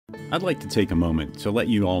I'd like to take a moment to let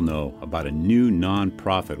you all know about a new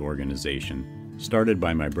non-profit organization started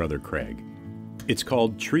by my brother Craig. It's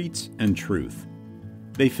called Treats and Truth.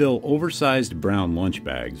 They fill oversized brown lunch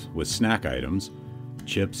bags with snack items,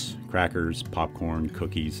 chips, crackers, popcorn,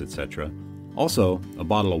 cookies, etc. Also, a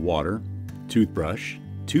bottle of water, toothbrush,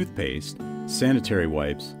 toothpaste, sanitary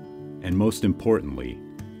wipes, and most importantly,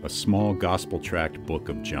 a small gospel tract book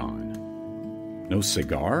of John. No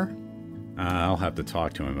cigar? I'll have to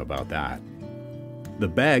talk to him about that. The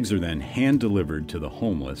bags are then hand-delivered to the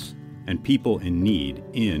homeless and people in need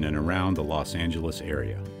in and around the Los Angeles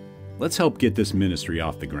area. Let's help get this ministry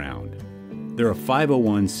off the ground. They're a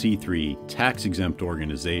 501c3 tax-exempt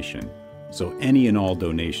organization, so any and all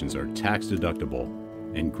donations are tax-deductible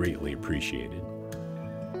and greatly appreciated.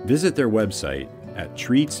 Visit their website at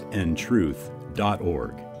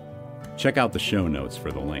treatsandtruth.org. Check out the show notes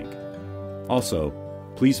for the link. Also,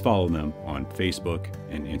 please follow them on Facebook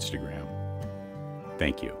and Instagram.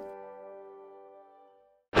 Thank you.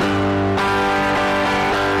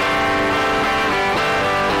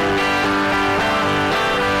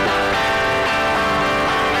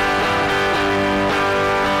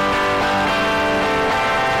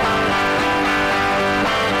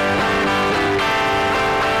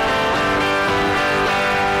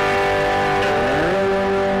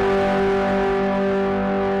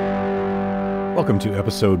 Welcome to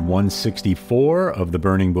episode 164 of the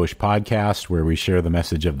Burning Bush Podcast, where we share the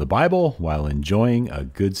message of the Bible while enjoying a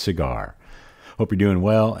good cigar. Hope you're doing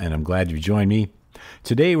well, and I'm glad you've joined me.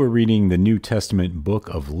 Today we're reading the New Testament book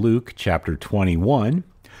of Luke, chapter 21,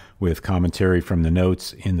 with commentary from the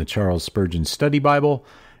notes in the Charles Spurgeon Study Bible,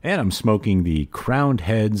 and I'm smoking the Crowned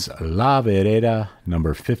Heads La Vereda,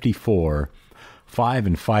 number 54, 5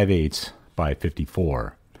 5/8 by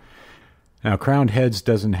 54. Now, Crowned Heads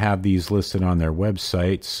doesn't have these listed on their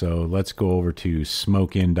website, so let's go over to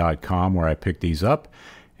smokein.com where I picked these up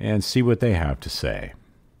and see what they have to say.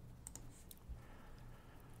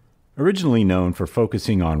 Originally known for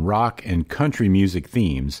focusing on rock and country music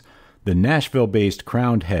themes, the Nashville-based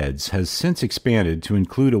Crowned Heads has since expanded to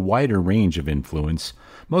include a wider range of influence,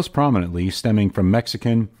 most prominently stemming from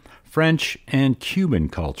Mexican, French, and Cuban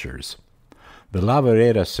cultures. The La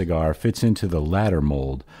Vereda cigar fits into the latter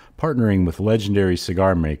mold, partnering with legendary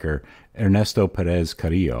cigar maker Ernesto Perez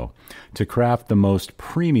Carrillo to craft the most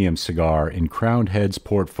premium cigar in Crowned Heads'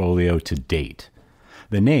 portfolio to date.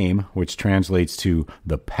 The name, which translates to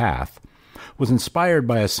The Path, was inspired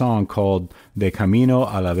by a song called De Camino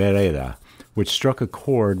a la Vereda, which struck a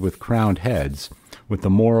chord with Crowned Heads, with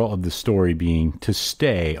the moral of the story being to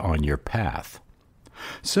stay on your path.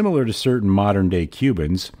 Similar to certain modern-day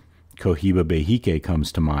Cubans, Cohiba Bejique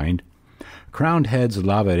comes to mind, Crowned Heads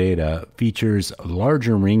La Vereda features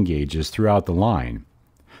larger ring gauges throughout the line.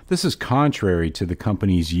 This is contrary to the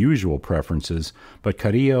company's usual preferences, but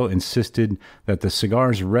Carrillo insisted that the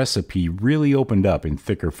cigar's recipe really opened up in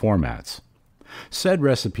thicker formats. Said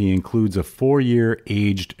recipe includes a 4-year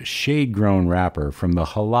aged shade-grown wrapper from the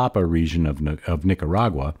Jalapa region of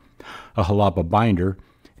Nicaragua, a Jalapa binder,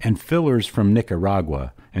 and fillers from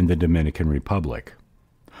Nicaragua and the Dominican Republic.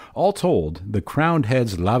 All told, the Crowned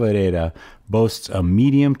Heads La Vereda boasts a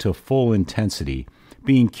medium to full intensity,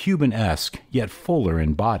 being Cuban-esque yet fuller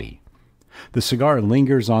in body. The cigar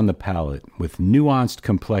lingers on the palate with nuanced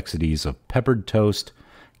complexities of peppered toast,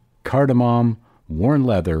 cardamom, worn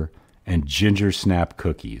leather, and ginger snap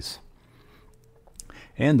cookies.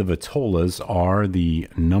 And the Vitolas are the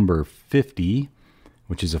number 50,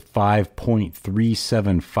 which is a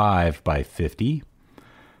 5.375 by 50,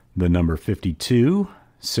 the number 52,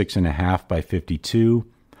 6.5 by 52,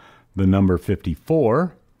 the number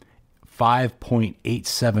 54,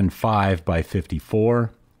 5.875 by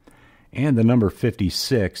 54, and the number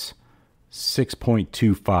 56,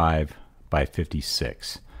 6.25 by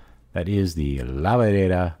 56. That is the La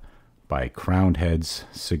Vereda by Crowned Heads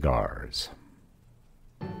Cigars.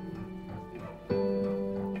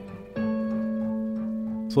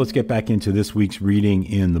 So let's get back into this week's reading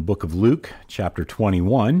in the book of Luke, chapter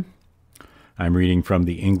 21. I'm reading from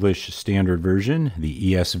the English Standard Version,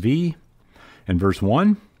 the ESV, and verse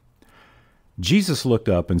 1. Jesus looked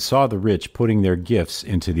up and saw the rich putting their gifts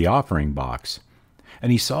into the offering box,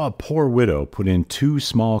 and he saw a poor widow put in 2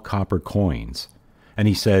 small copper coins. And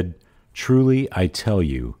he said, "Truly I tell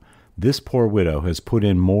you, this poor widow has put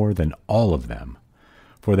in more than all of them,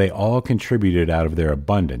 for they all contributed out of their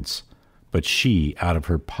abundance, but she, out of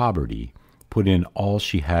her poverty, put in all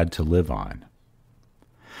she had to live on."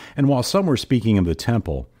 And while some were speaking of the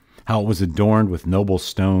temple, how it was adorned with noble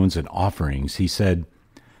stones and offerings, he said,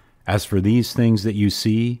 "As for these things that you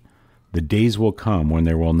see, The days will come when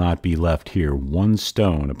there will not be left here one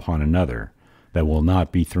stone upon another that will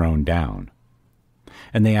not be thrown down."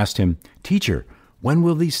 And they asked him, "Teacher, when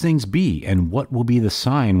will these things be, and what will be the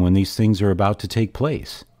sign when these things are about to take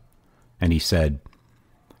place?" And he said,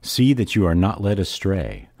 "See that you are not led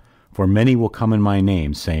astray, for many will come in my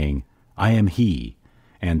name, saying, 'I am he,'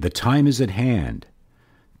 and 'the time is at hand.'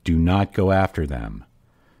 Do not go after them.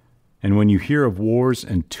 And when you hear of wars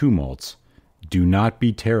and tumults, do not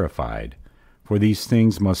be terrified, for these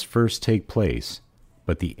things must first take place,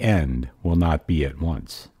 but the end will not be at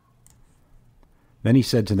once." Then he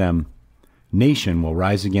said to them, "Nation will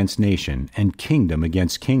rise against nation, and kingdom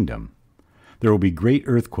against kingdom. There will be great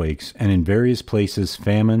earthquakes, and in various places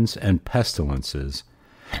famines and pestilences,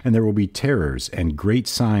 and there will be terrors and great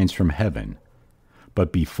signs from heaven.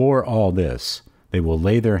 But before all this, they will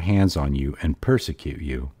lay their hands on you and persecute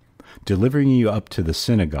you, delivering you up to the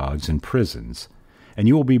synagogues and prisons, and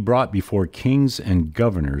you will be brought before kings and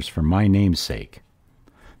governors for my name's sake.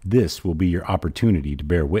 This will be your opportunity to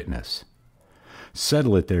bear witness.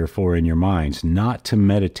 Settle it therefore in your minds not to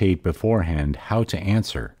meditate beforehand how to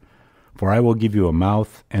answer, for I will give you a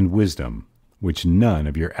mouth and wisdom, which none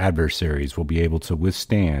of your adversaries will be able to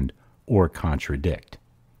withstand or contradict.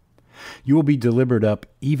 You will be delivered up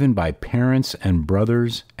even by parents and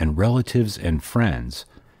brothers and relatives and friends,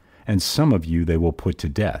 and some of you they will put to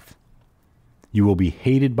death. You will be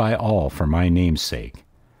hated by all for my name's sake,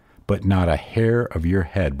 but not a hair of your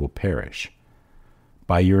head will perish.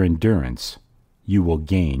 By your endurance you will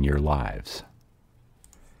gain your lives.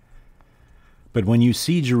 But when you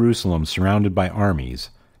see Jerusalem surrounded by armies,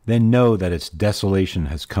 then know that its desolation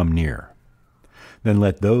has come near. Then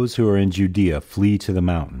let those who are in Judea flee to the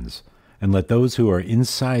mountains, and let those who are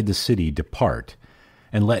inside the city depart,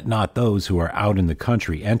 and let not those who are out in the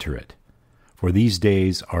country enter it. For these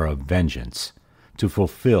days are of vengeance, to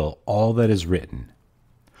fulfill all that is written.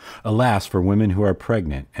 Alas for women who are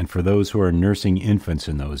pregnant, and for those who are nursing infants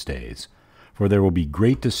in those days, for there will be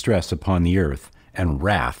great distress upon the earth, and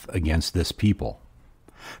wrath against this people.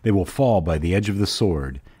 They will fall by the edge of the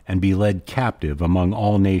sword, and be led captive among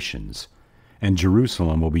all nations, and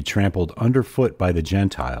Jerusalem will be trampled underfoot by the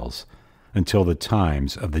Gentiles, until the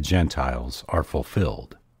times of the Gentiles are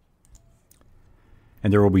fulfilled.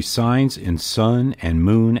 And there will be signs in sun and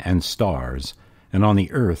moon and stars, and on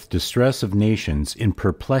the earth distress of nations in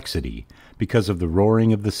perplexity because of the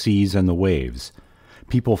roaring of the seas and the waves,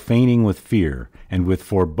 people fainting with fear and with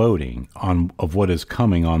foreboding of what is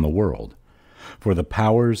coming on the world, for the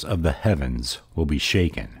powers of the heavens will be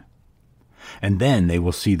shaken. And then they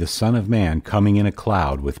will see the Son of Man coming in a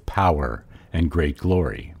cloud with power and great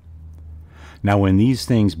glory. Now when these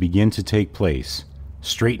things begin to take place,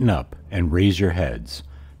 straighten up and raise your heads,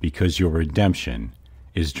 because your redemption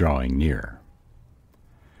is drawing near."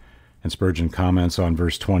 And Spurgeon comments on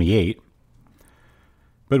verse 28,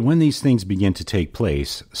 "But when these things begin to take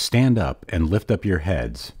place, stand up and lift up your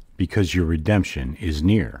heads, because your redemption is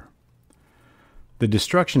near." The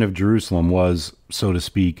destruction of Jerusalem was, so to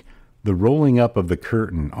speak, the rolling up of the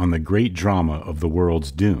curtain on the great drama of the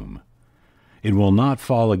world's doom. It will not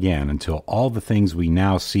fall again until all the things we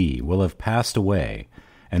now see will have passed away,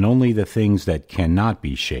 and only the things that cannot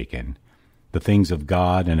be shaken, the things of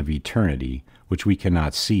God and of eternity, which we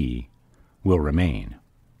cannot see, will remain.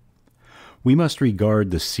 We must regard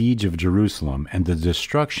the siege of Jerusalem and the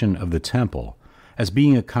destruction of the temple as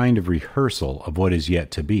being a kind of rehearsal of what is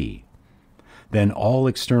yet to be. Then all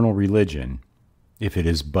external religion, if it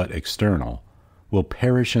is but external, will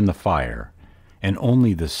perish in the fire, and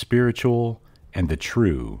only the spiritual and the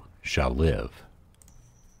true shall live.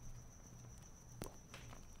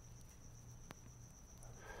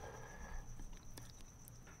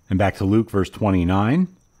 And back to Luke, verse 29.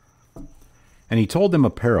 "And he told them a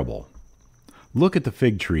parable. Look at the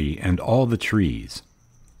fig tree and all the trees.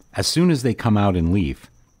 As soon as they come out in leaf,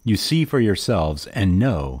 you see for yourselves and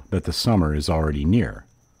know that the summer is already near.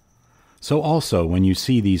 So also, when you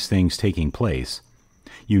see these things taking place,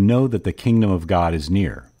 you know that the kingdom of God is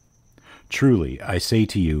near. Truly, I say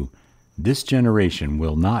to you, this generation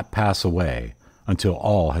will not pass away until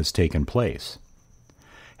all has taken place.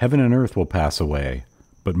 Heaven and earth will pass away,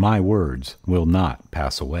 but my words will not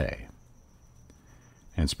pass away."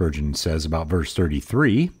 And Spurgeon says about verse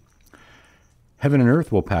 33, "Heaven and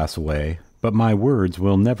earth will pass away, but my words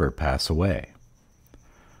will never pass away."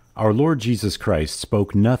 Our Lord Jesus Christ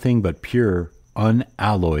spoke nothing but pure,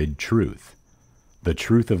 unalloyed truth, the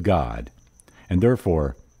truth of God, and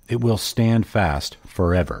therefore it will stand fast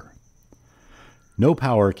forever. No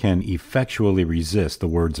power can effectually resist the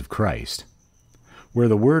words of Christ. Where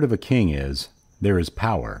the word of a king is, there is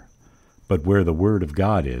power, but where the word of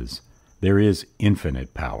God is, there is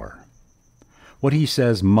infinite power. What he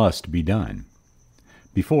says must be done.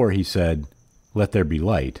 Before he said, "Let there be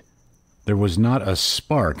light," there was not a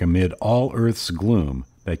spark amid all earth's gloom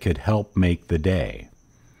that could help make the day.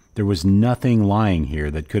 There was nothing lying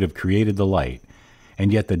here that could have created the light,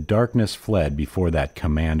 and yet the darkness fled before that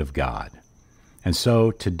command of God. And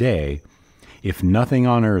so, today, if nothing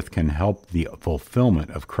on earth can help the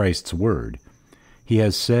fulfillment of Christ's word, he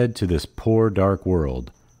has said to this poor dark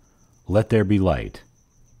world, "Let there be light."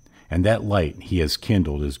 And that light he has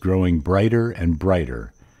kindled is growing brighter and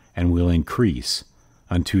brighter, and will increase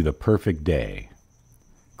unto the perfect day.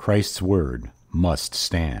 Christ's word must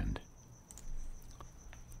stand.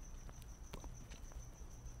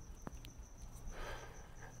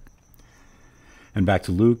 And back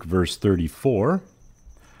to Luke, verse 34.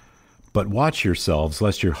 "But watch yourselves,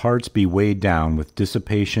 lest your hearts be weighed down with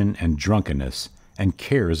dissipation and drunkenness and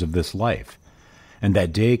cares of this life, and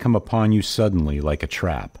that day come upon you suddenly like a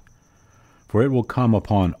trap. For it will come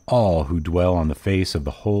upon all who dwell on the face of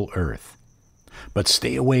the whole earth. But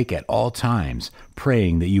stay awake at all times,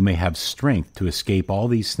 praying that you may have strength to escape all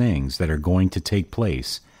these things that are going to take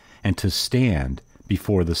place, and to stand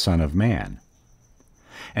before the Son of Man."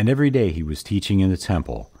 And every day he was teaching in the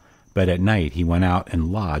temple, but at night he went out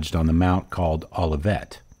and lodged on the mount called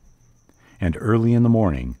Olivet. And early in the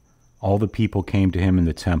morning all the people came to him in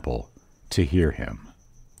the temple to hear him.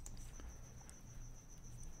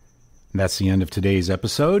 That's the end of today's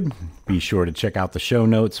episode. Be sure to check out the show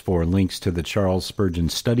notes for links to the Charles Spurgeon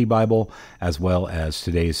Study Bible, as well as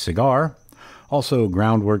today's cigar. Also,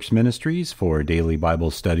 Groundworks Ministries for daily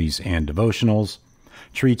Bible studies and devotionals.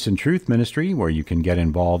 Treats and Truth Ministry, where you can get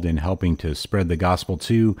involved in helping to spread the gospel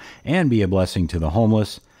to and be a blessing to the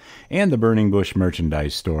homeless. And the Burning Bush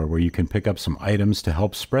Merchandise Store, where you can pick up some items to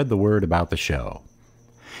help spread the word about the show.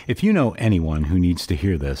 If you know anyone who needs to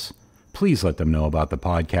hear this, please let them know about the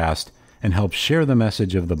podcast and help share the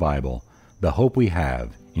message of the Bible, the hope we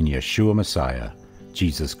have in Yeshua Messiah,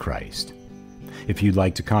 Jesus Christ. If you'd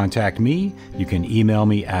like to contact me, you can email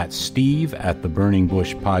me at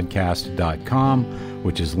steve@theburningbushpodcast.com,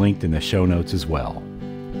 which is linked in the show notes as well.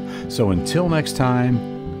 So until next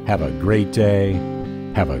time, have a great day,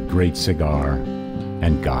 have a great cigar,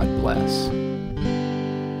 and God bless.